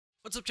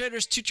What's up,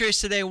 traders? Two trades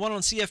today, one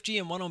on CFG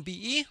and one on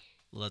BE.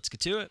 Let's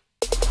get to it.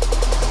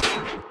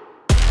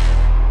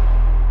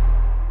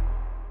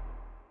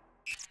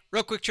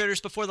 Real quick,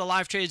 traders, before the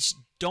live trades,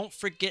 don't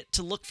forget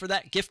to look for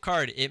that gift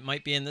card. It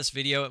might be in this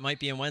video. It might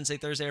be in Wednesday,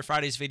 Thursday, or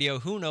Friday's video.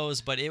 Who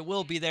knows, but it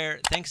will be there.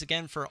 Thanks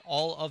again for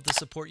all of the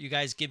support you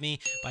guys give me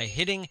by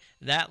hitting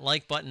that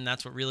like button.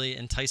 That's what really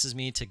entices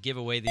me to give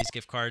away these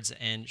gift cards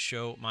and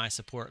show my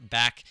support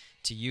back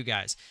to you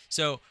guys.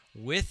 So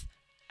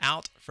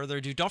without further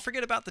ado, don't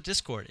forget about the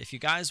Discord. If you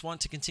guys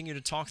want to continue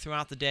to talk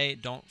throughout the day,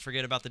 don't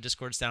forget about the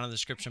Discord. It's down in the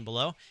description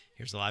below.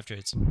 Here's the live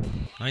trades.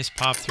 Nice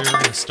pop through. We're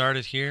going to start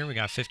it here. We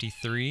got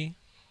 53.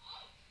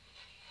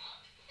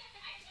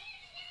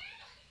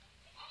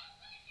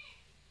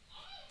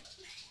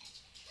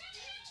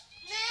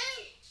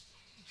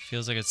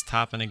 Feels like it's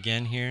topping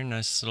again here.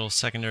 Nice little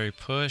secondary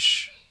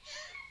push.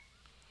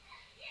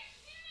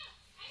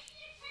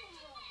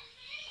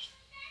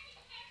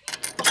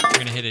 We're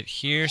going to hit it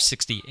here,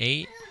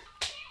 68.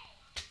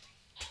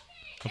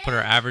 We'll put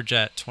our average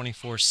at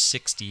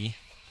 2460,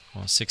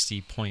 well,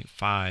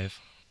 60.5.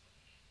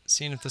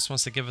 Seeing if this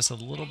wants to give us a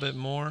little bit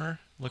more.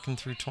 Looking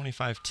through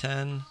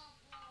 2510.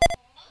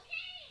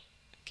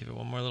 Give it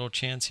one more little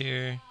chance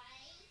here.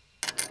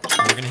 And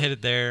we're going to hit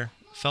it there.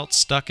 Felt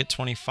stuck at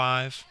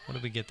 25. What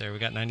did we get there? We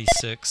got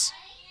 96.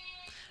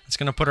 It's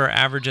going to put our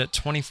average at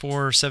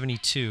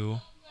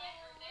 2472.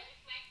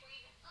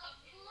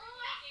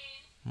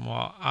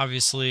 Well,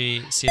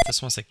 obviously, see if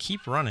this wants to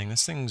keep running.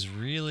 This thing's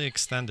really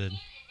extended.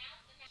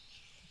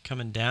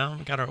 Coming down,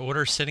 we got our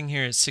order sitting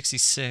here at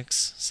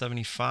 66,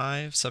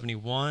 75,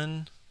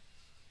 71,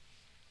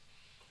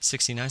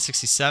 69,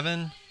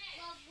 67.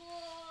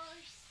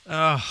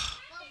 Oh,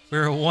 we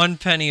were 1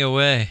 penny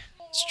away.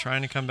 It's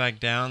trying to come back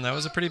down. That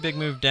was a pretty big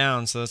move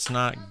down, so that's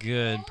not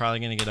good. Probably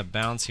going to get a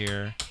bounce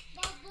here.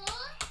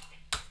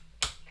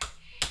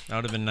 That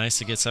would have been nice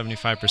to get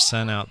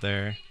 75% out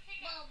there.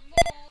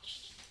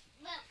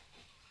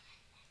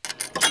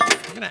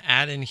 We're going to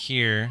add in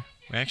here.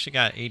 We actually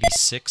got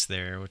 86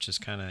 there, which is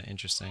kind of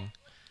interesting.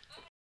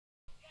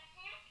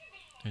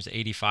 There's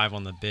 85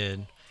 on the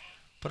bid.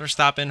 Put our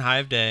stop in high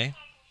of day.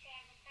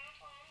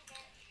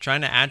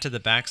 Trying to add to the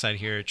backside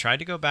here. Tried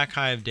to go back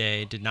high of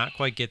day. Did not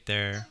quite get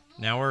there.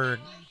 Now we're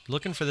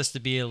looking for this to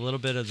be a little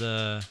bit of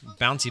the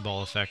bouncy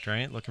ball effect,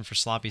 right? Looking for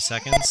sloppy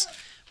seconds.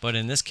 But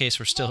in this case,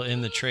 we're still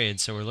in the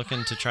trade. So we're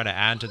looking to try to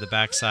add to the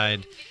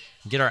backside,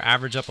 get our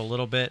average up a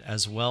little bit,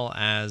 as well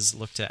as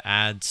look to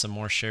add some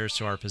more shares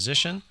to our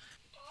position.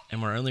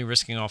 And we're only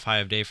risking off high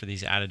of day for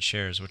these added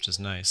shares, which is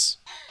nice.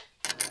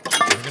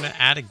 We're going to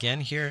add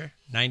again here,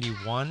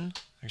 91.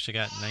 Actually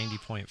got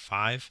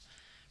 90.5.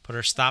 Put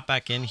our stop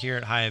back in here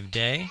at high of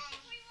day.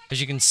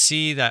 As you can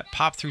see, that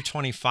pop through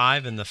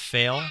 25 and the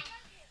fail,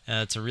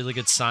 it's a really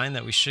good sign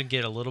that we should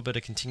get a little bit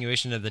of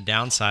continuation to the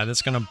downside.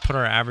 That's going to put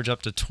our average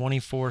up to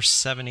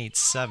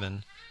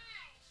 24,787.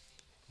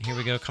 Here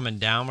we go, coming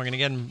down. We're going to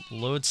get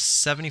load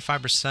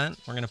 75%.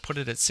 We're going to put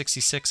it at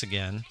 66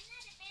 again.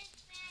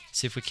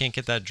 See if we can't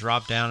get that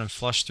drop down and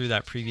flush through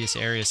that previous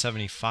area,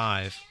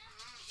 75.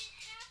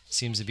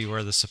 Seems to be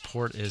where the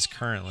support is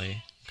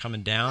currently.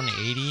 Coming down,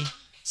 80,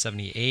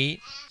 78,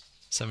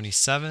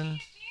 77.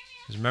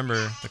 Because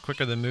remember, the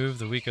quicker the move,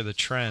 the weaker the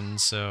trend.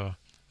 So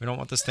we don't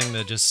want this thing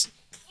to just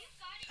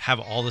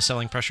have all the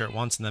selling pressure at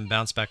once and then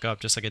bounce back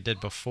up just like it did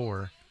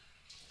before.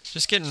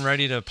 Just getting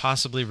ready to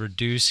possibly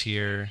reduce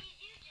here.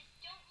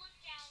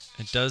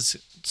 It does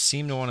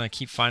seem to want to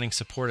keep finding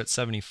support at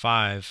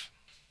 75.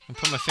 I'm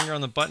put my finger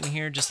on the button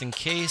here just in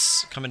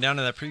case. Coming down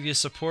to that previous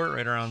support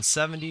right around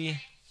 70.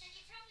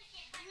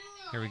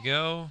 Here we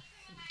go.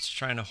 It's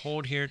trying to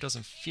hold here. It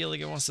doesn't feel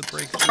like it wants to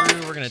break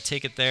through. We're going to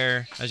take it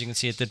there. As you can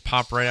see, it did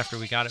pop right after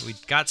we got it. We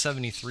got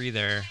 73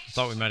 there. I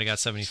thought we might have got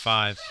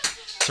 75.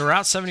 So we're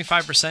out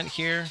 75%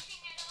 here.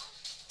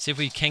 See if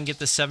we can get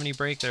the 70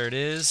 break. There it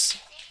is.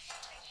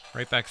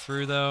 Right back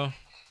through though.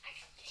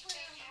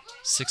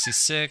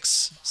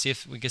 66. See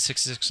if we get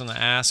 66 on the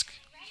ask.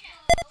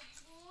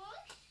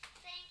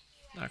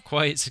 Not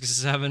quite.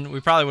 67. We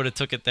probably would have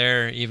took it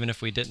there even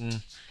if we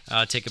didn't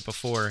take it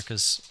before,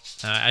 because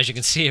as you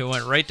can see, it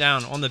went right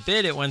down. On the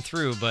bid, it went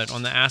through, but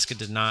on the ask, it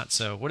did not.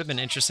 So it would have been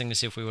interesting to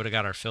see if we would have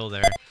got our fill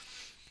there.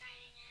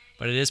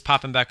 But it is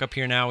popping back up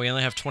here now. We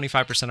only have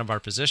 25% of our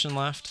position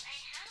left.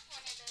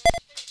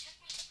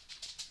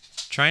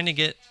 Trying to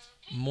get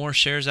more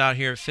shares out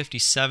here at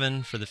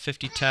 57 for the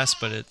 50 test,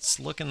 but it's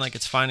looking like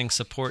it's finding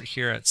support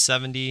here at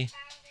 70.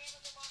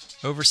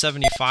 Over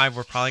 75,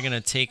 we're probably going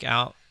to take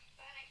out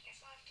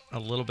a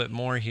little bit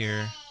more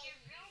here.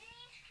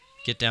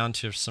 Get down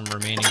to some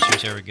remaining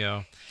shares. There we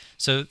go.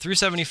 So through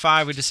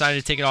 75, we decided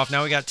to take it off.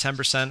 Now we got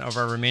 10% of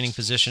our remaining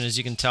position. As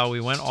you can tell,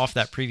 we went off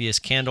that previous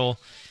candle,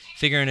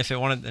 figuring if it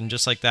wanted, and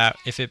just like that,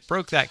 if it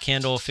broke that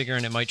candle,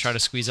 figuring it might try to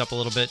squeeze up a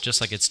little bit,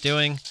 just like it's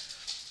doing.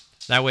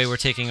 That way we're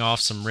taking off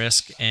some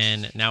risk,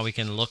 and now we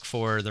can look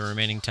for the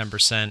remaining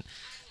 10%.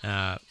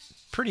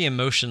 Pretty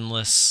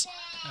emotionless.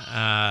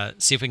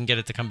 See if we can get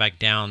it to come back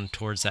down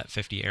towards that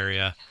 50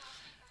 area.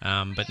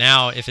 But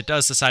now if it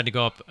does decide to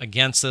go up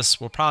against this,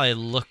 we'll probably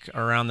look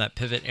around that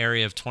pivot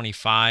area of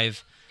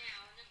 25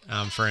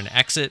 for an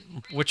exit,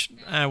 which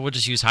we'll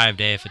just use high of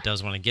day if it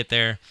does want to get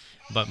there.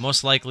 But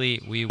most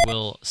likely we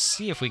will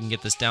see if we can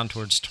get this down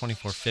towards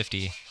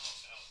 24.50.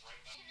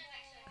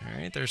 All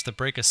right, there's the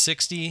break of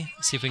 60.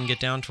 See if we can get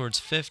down towards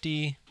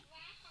 50.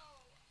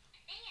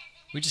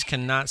 We just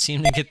cannot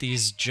seem to get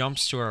these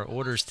jumps to our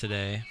orders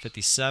today.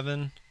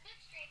 57,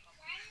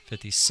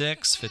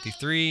 56,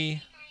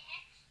 53,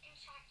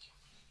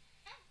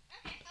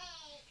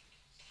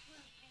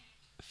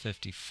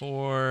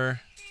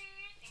 54.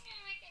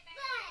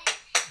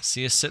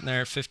 See us sitting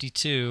there at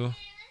 52,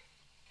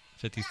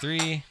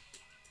 53,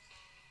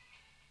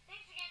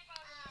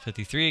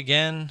 53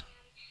 again.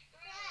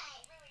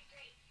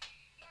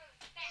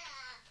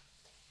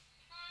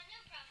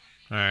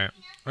 All right,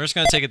 we're just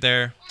going to take it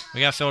there.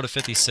 We got filled at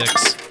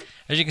 56.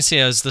 As you can see,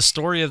 as the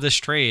story of this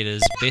trade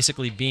is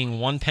basically being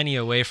 1 penny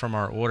away from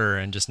our order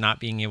and just not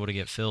being able to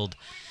get filled.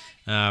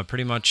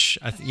 Pretty much,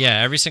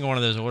 yeah, every single one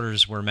of those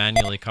orders were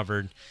manually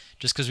covered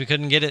just because we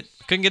couldn't get it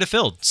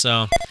filled.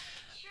 So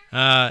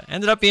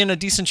ended up being a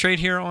decent trade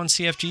here on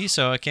CFG,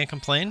 so I can't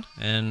complain.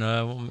 And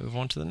we'll move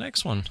on to the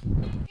next one.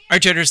 All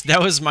right, traders, that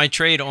was my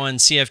trade on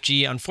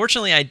CFG.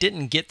 Unfortunately, I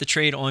didn't get the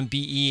trade on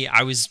BE.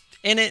 I was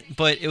in it,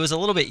 but it was a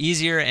little bit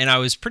easier, and I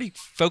was pretty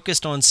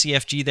focused on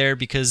CFG there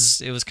because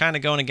it was kind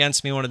of going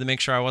against me. Wanted to make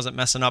sure I wasn't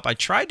messing up. I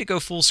tried to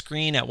go full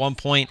screen at one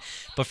point,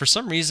 but for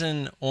some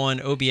reason on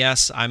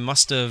OBS, I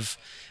must have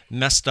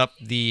messed up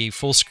the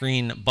full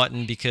screen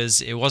button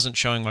because it wasn't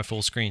showing my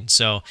full screen.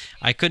 So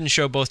I couldn't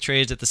show both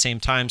trades at the same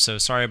time, so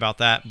sorry about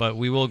that, but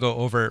we will go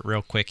over it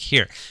real quick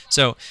here.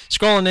 So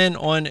scrolling in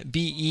on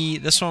BE,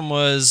 this one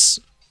was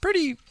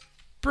pretty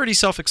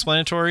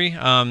self-explanatory.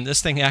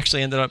 This thing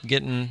actually ended up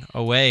getting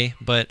away,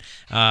 but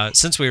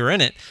since we were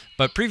in it.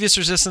 But previous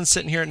resistance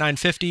sitting here at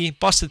 950,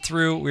 busted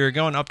through. We were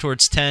going up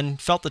towards 10,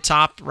 felt the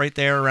top right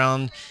there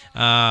around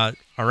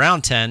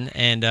 10,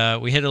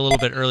 and we hit a little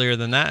bit earlier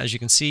than that. As you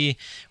can see,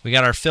 we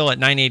got our fill at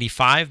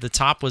 985. The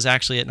top was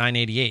actually at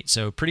 988,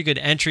 so pretty good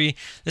entry.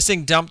 This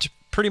thing dumped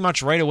pretty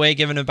much right away,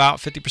 given about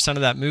 50%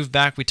 of that move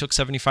back. We took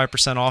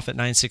 75% off at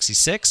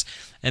 966,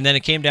 and then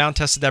it came down,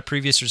 tested that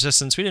previous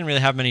resistance. We didn't really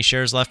have many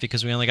shares left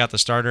because we only got the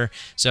starter.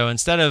 So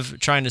instead of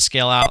trying to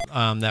scale out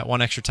that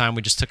one extra time,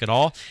 we just took it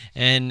all,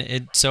 and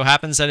it so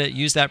happens that it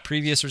used that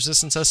previous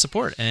resistance as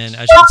support. And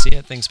as you can see,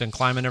 that thing's been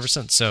climbing ever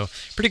since. So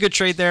pretty good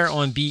trade there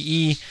on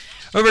BE.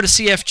 Over to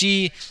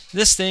CFG,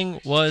 this thing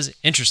was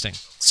interesting.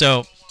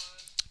 So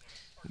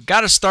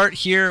got to start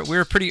here. We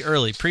were pretty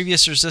early.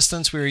 Previous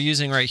resistance we were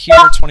using right here,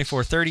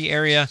 2430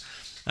 area.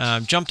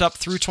 Jumped up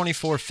through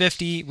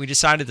 2450. We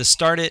decided to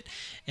start it,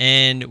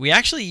 and we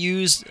actually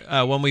used,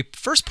 when we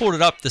first pulled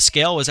it up, the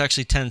scale was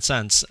actually 10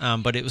 cents,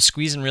 but it was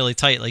squeezing really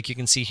tight, like you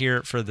can see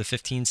here for the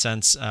 15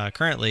 cents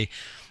currently.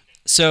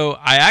 So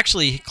I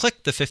actually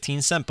clicked the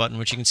 15-cent button,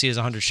 which you can see is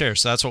 100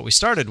 shares. So that's what we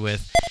started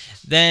with.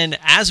 Then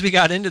as we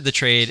got into the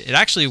trade, it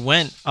actually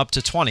went up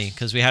to 20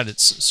 because we had it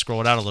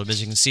scrolled out a little bit,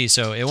 as you can see.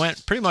 So it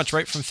went pretty much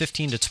right from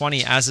 15 to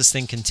 20 as this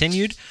thing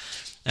continued.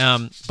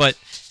 But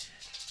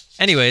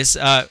anyways,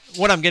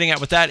 what I'm getting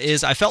at with that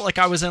is I felt like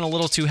I was in a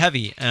little too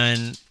heavy.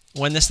 And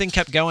when this thing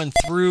kept going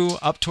through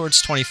up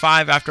towards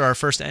 25 after our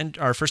first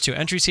two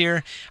entries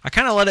here, I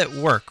kind of let it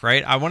work,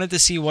 right? I wanted to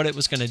see what it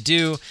was going to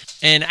do.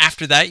 And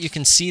after that, you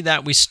can see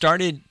that we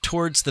started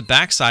towards the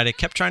backside. It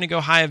kept trying to go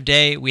high of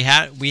day. We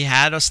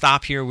had a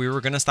stop here. We were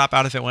going to stop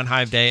out if it went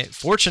high of day.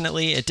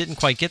 Fortunately, it didn't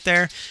quite get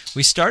there.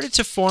 We started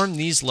to form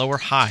these lower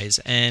highs,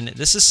 and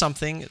this is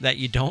something that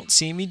you don't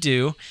see me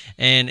do,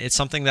 and it's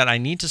something that I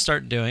need to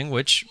start doing,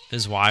 which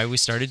is why we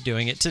started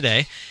doing it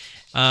today.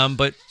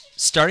 But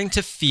starting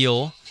to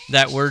feel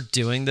that we're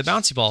doing the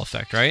bouncy ball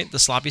effect, right? The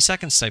sloppy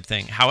seconds type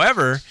thing.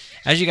 However,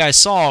 as you guys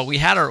saw, we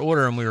had our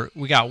order and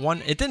we got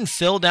one. It didn't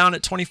fill down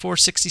at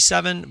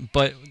 24.67,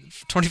 but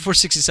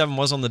 24.67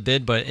 was on the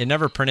bid, but it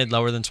never printed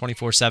lower than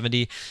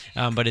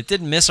 24.70. But it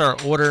did miss our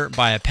order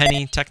by a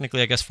penny.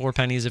 Technically, I guess 4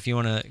 pennies if you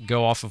want to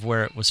go off of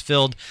where it was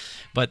filled.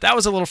 But that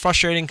was a little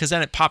frustrating because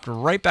then it popped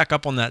right back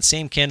up on that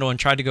same candle and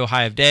tried to go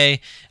high of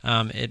day.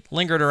 It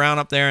lingered around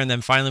up there, and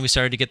then finally we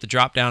started to get the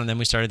drop down, and then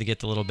we started to get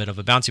the little bit of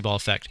a bouncy ball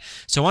effect.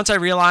 So once I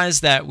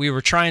realized that we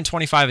were trying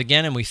 25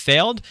 again and we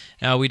failed,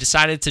 we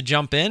decided to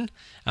jump in.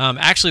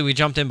 Actually, we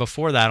jumped in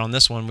before that on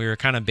this one. We were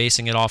kind of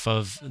basing it off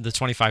of the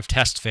 25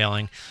 test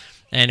failing.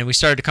 And we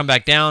started to come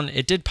back down.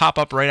 It did pop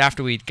up right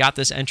after we got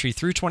this entry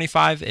through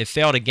 25. It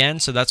failed again,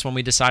 so that's when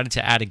we decided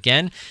to add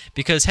again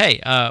because, hey,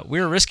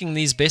 we were risking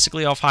these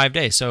basically off high of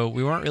day, so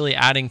we weren't really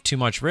adding too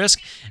much risk,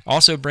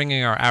 also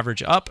bringing our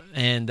average up,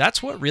 and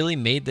that's what really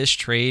made this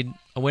trade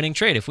a winning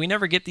trade. If we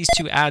never get these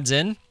two adds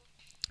in,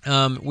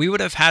 we would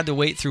have had to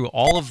wait through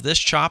all of this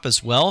chop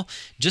as well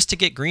just to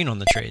get green on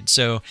the trade.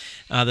 So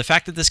the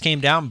fact that this came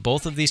down,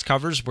 both of these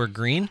covers were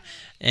green,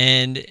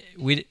 and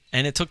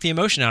it took the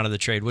emotion out of the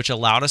trade, which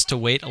allowed us to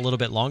wait a little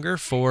bit longer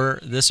for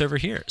this over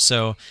here.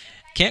 So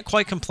can't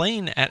quite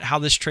complain at how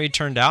this trade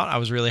turned out. I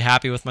was really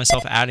happy with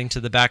myself adding to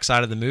the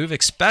backside of the move,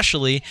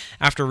 especially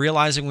after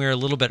realizing we were a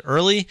little bit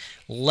early,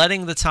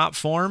 letting the top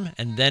form,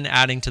 and then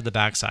adding to the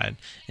backside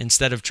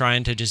instead of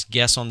trying to just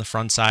guess on the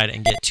front side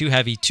and get too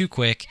heavy too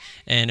quick.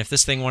 And if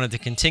this thing wanted to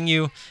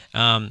continue,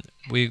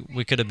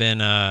 we could have been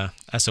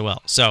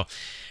SOL. So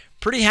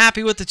pretty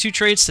happy with the 2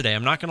 trades today.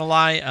 I'm not going to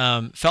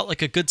lie. Felt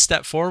like a good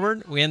step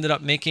forward. We ended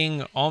up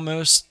making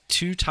almost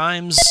 2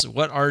 times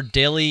what our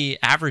daily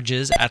average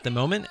is at the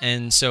moment.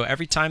 And so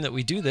every time that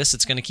we do this,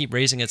 it's going to keep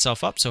raising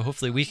itself up. So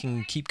hopefully we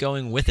can keep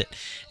going with it.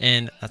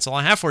 And that's all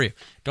I have for you.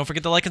 Don't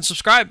forget to like and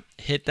subscribe.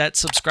 Hit that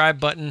subscribe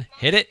button.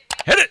 Hit it.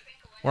 Hit it.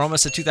 We're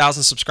almost at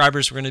 2,000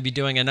 subscribers. We're going to be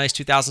doing a nice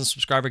 2,000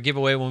 subscriber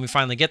giveaway when we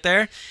finally get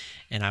there.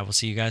 And I will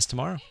see you guys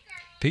tomorrow.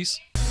 Peace.